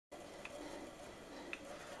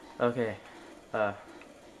Okay. Uh.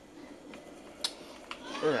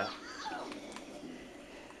 Ugh.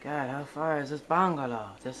 God, how far is this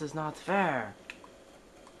bungalow? This is not fair.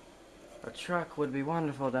 A truck would be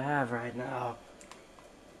wonderful to have right now.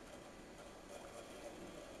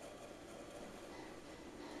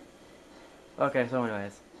 Okay, so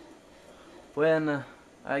anyways. When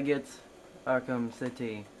I get Arkham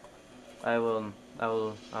City, I will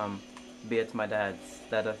be at my dad's.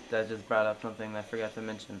 That just brought up something I forgot to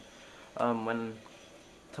mention. When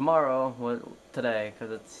tomorrow, today,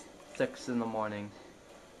 because it's 6 in the morning,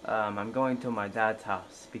 I'm going to my dad's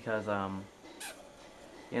house because,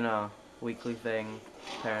 you know, weekly thing,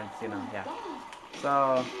 parents, yeah.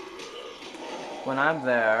 So, when I'm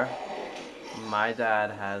there, my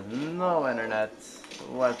dad has no internet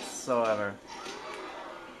whatsoever.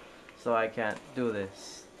 So I can't do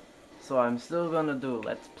this. So I'm still gonna do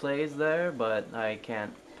Let's Plays there, but I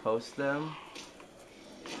can't post them.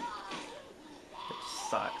 Which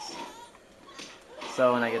sucks.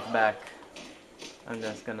 So when I get back, I'm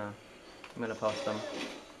gonna post them.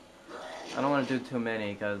 I don't want to do too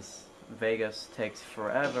many because Vegas takes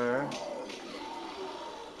forever.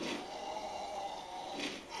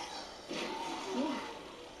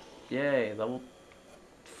 Yay, level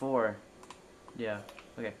 4. Yeah,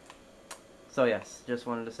 okay. So yes, just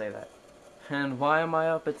wanted to say that. And why am I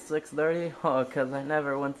up at 6:30? Oh, because I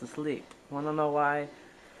never went to sleep. Wanna know why?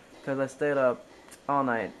 Because I stayed up all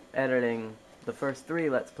night editing the first 3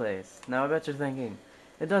 Let's Plays. Now I bet you're thinking,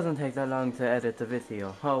 it doesn't take that long to edit a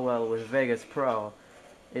video. Oh well, with Vegas Pro,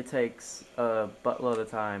 it takes a buttload of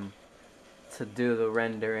time to do the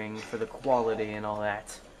rendering for the quality and all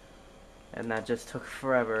that. And that just took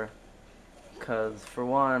forever. Because for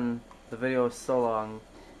one, the video is so long.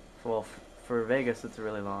 Well, for Vegas it's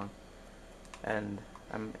really long. And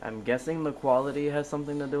I'm guessing the quality has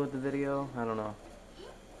something to do with the video. I don't know.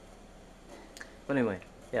 But anyway,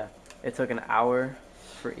 yeah. It took an hour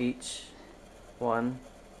for each one,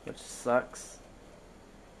 which sucks.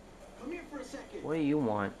 Come here for a second. What do you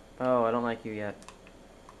want? Oh, I don't like you yet.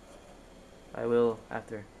 I will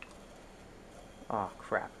after. Oh,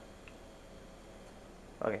 crap.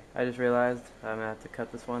 Okay, I just realized I'm gonna have to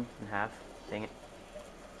cut this one in half. Dang it.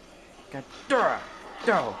 God,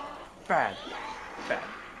 no! Bad.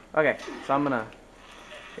 Okay, so I'm gonna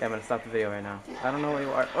stop the video right now. I don't know where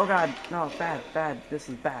you are. Oh god, no, bad. This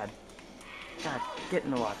is bad. God, get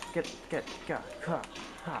in the water. Get, God,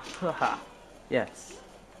 ha. Yes.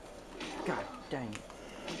 God, dang it.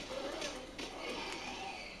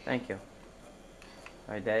 Thank you.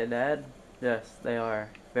 Are they dead? Yes, they are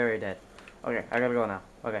very dead. Okay, I gotta go now.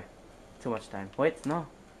 Okay, too much time. Wait, no.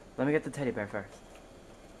 Let me get the teddy bear first.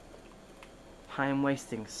 I'm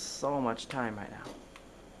wasting so much time right now.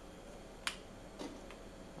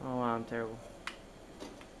 Oh wow, I'm terrible.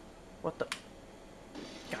 What the?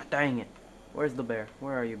 God dang it. Where's the bear?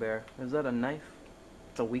 Where are you, bear? Is that a knife?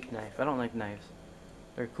 It's a weak knife. I don't like knives.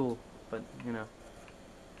 They're cool, but, you know,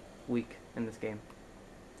 weak in this game.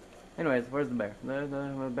 Anyways, where's the bear?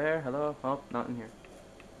 The bear? Hello? Oh, not in here.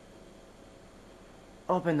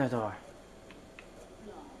 Open the door.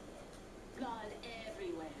 Blood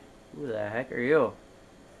everywhere. Who the heck are you?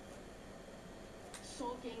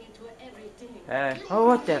 Soaking into everything. Hey. Oh,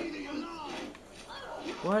 what the?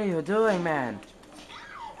 What are you doing, man?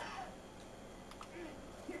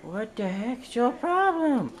 What the heck's your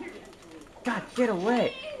problem? God, get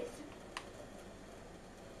away.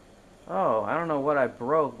 Oh, I don't know what I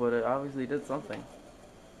broke, but it obviously did something.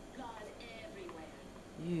 Blood everywhere.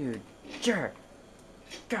 You jerk.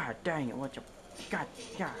 God dang it, what you... God,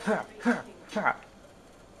 ha.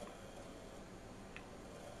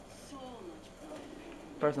 So much blood.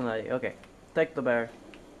 Personally, okay. Take the bear.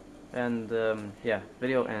 And, yeah,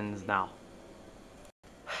 video ends now.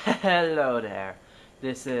 Hello there.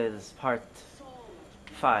 This is part So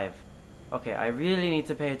much 5. Okay, I really need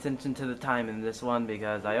to pay attention to the time in this one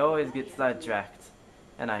because I always get sidetracked.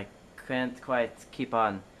 And I can't quite keep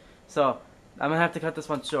on. So, I'm gonna have to cut this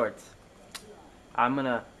one short. I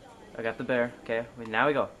got the bear, okay, now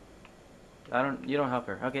we go. You don't help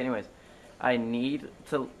her. Okay, anyways. I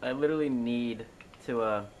literally need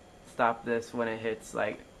to, stop this when it hits,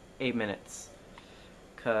 like, 8 minutes.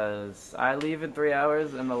 Cause I leave in 3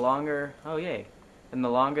 hours, and the longer, oh yay. And the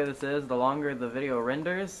longer this is, the longer the video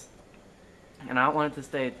renders. And I don't want it to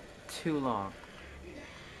stay too long.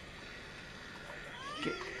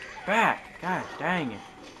 Get back! God dang it.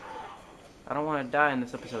 I don't want to die in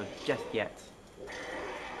this episode just yet.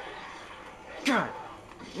 God!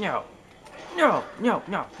 No! No!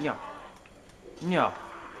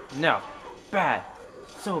 Bad!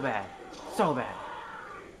 So bad!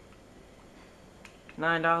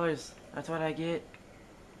 $9. That's what I get.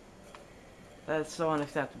 That's so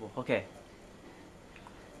unacceptable. Okay.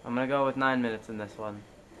 I'm gonna go with 9 minutes in this one.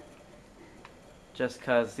 Just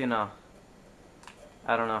cause, you know,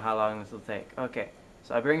 I don't know how long this will take. Okay.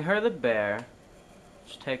 So I bring her the bear.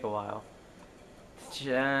 Which should take a while.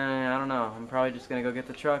 I don't know. I'm probably just gonna go get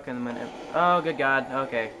the truck and I'm gonna... Oh, good God.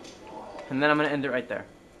 Okay. And then I'm gonna end it right there.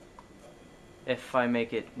 If I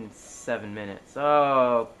make it in 7 minutes.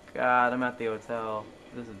 Oh, God. I'm at the hotel.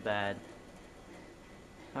 This is bad.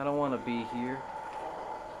 I don't want to be here.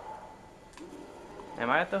 Am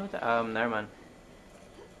I at the hotel? Never mind.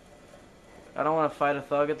 I don't want to fight a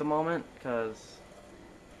thug at the moment, because...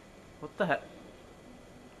 What the heck?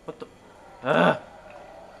 What the... Ugh!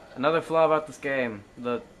 Another flaw about this game.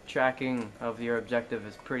 The tracking of your objective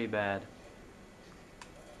is pretty bad.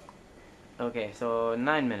 Okay, so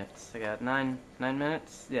 9 minutes. I got 9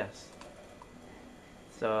 minutes? Yes.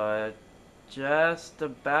 So, just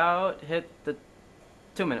about hit the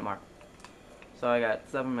 2-minute mark. So I got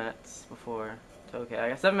 7 minutes before... Okay, I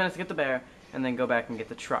got 7 minutes to get the bear, and then go back and get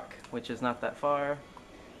the truck, which is not that far.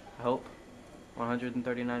 I hope.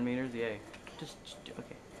 139 meters? Yay. Just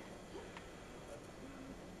okay.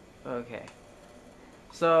 Okay.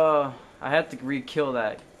 So, I had to re-kill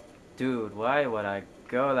that dude. Why would I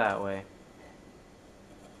go that way?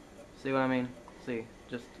 See what I mean? See?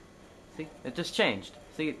 It just changed.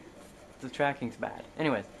 See? The tracking's bad.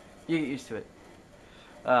 Anyways, you get used to it.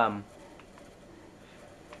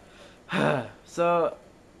 So,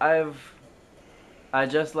 I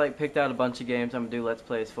just like picked out a bunch of games I'm gonna do Let's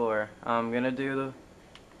Plays for. I'm gonna do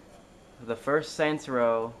the first Saints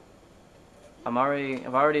Row. I've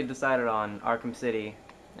already decided on Arkham City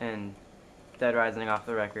and Dead Rising off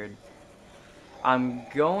the record. I'm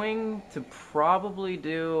going to probably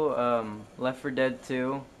do Left 4 Dead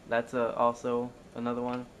 2. That's also another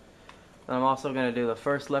one. And I'm also gonna do the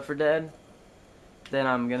first Left 4 Dead. Then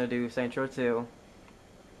I'm gonna do Saints Row 2.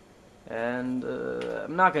 And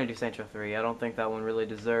I'm not going to do Saints Row 3. I don't think that one really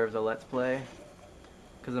deserves a Let's Play.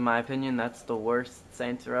 Because in my opinion, that's the worst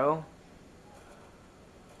Saints Row.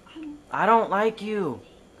 I don't like you.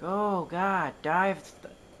 Oh, God. Die of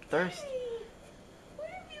thirst. Hey, where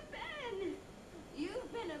have you been?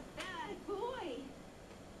 You've been a bad boy.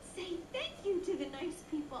 Say thank you to the nice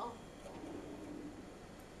people.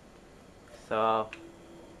 So...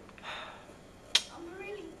 I'm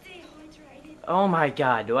really dehydrated. Oh my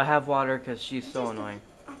God. Do I have water? Because she's so annoying.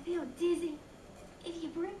 I feel dizzy. If you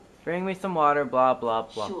Bring me some water. Blah, blah,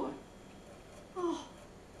 blah. Sure. Oh,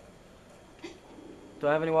 Do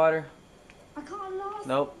I have any water? I got lost.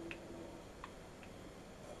 Nope.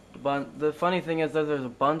 But the funny thing is that there's a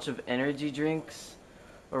bunch of energy drinks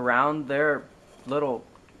around their little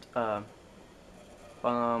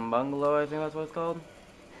bungalow, I think that's what it's called.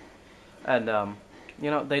 And you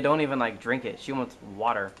know, they don't even like drink it. She wants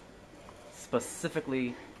water.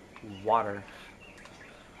 Specifically water.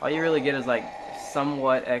 All you really get is like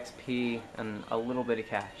somewhat XP and a little bit of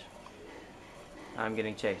cash. I'm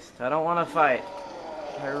getting chased. I don't want to fight.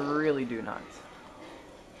 I really do not.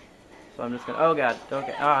 So I'm just gonna... Oh God.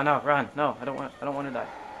 Okay. Oh no, run. No, I don't want to die.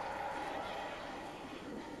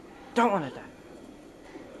 Don't want to die.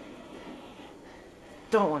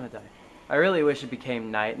 Don't want to die. I really wish it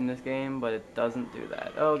became night in this game, but it doesn't do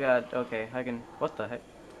that. Oh God. Okay, I can... What the heck?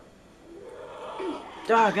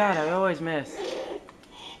 Oh God, I always miss.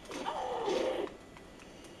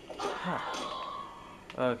 Huh.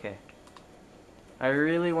 Okay. I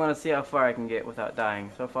really want to see how far I can get without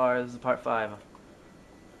dying. So far, this is part 5.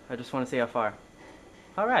 I just want to see how far.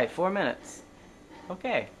 Alright, 4 minutes.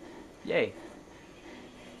 Okay. Yay.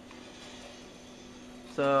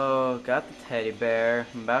 So, got the teddy bear.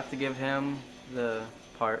 I'm about to give him the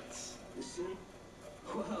parts. Listen.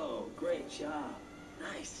 Whoa, great job.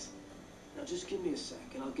 Nice. Now just give me a sec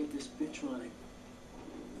and I'll get this bitch running.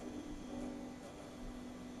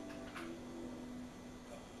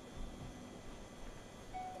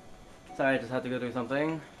 Sorry, I just had to go do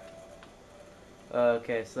something.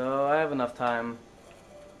 Okay, so I have enough time.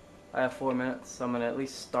 I have 4 minutes, so I'm gonna at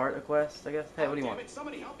least start a quest, I guess. Hey, what do you want? Damn it,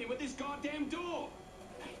 somebody help me with this goddamn door!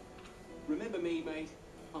 Remember me, mate?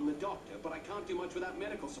 I'm the doctor, but I can't do much without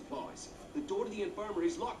medical supplies. The door to the infirmary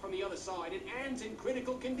is locked from the other side, and Anne's in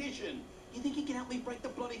critical condition. You think you can help me break the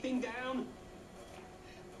bloody thing down?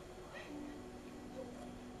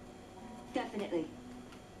 Definitely.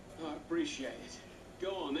 I appreciate it.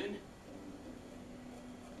 Go on, then.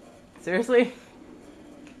 Seriously?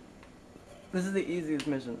 This is the easiest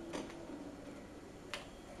mission.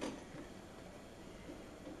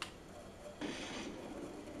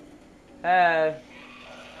 Hey.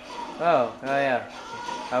 Oh yeah.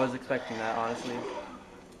 I was expecting that, honestly.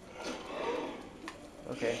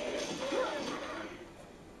 Okay.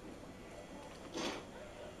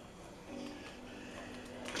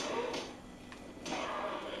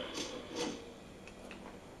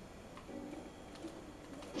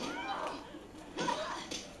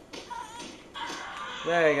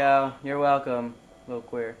 There you go. You're welcome, little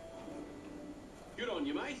queer. Good on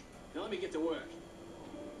you, mate. Now let me get to work.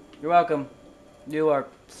 You're welcome. You are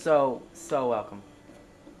so welcome.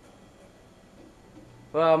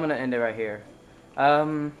 Well, I'm gonna end it right here.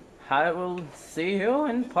 I will see you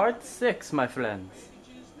in part 6, my friends.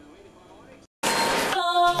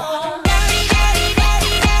 Oh.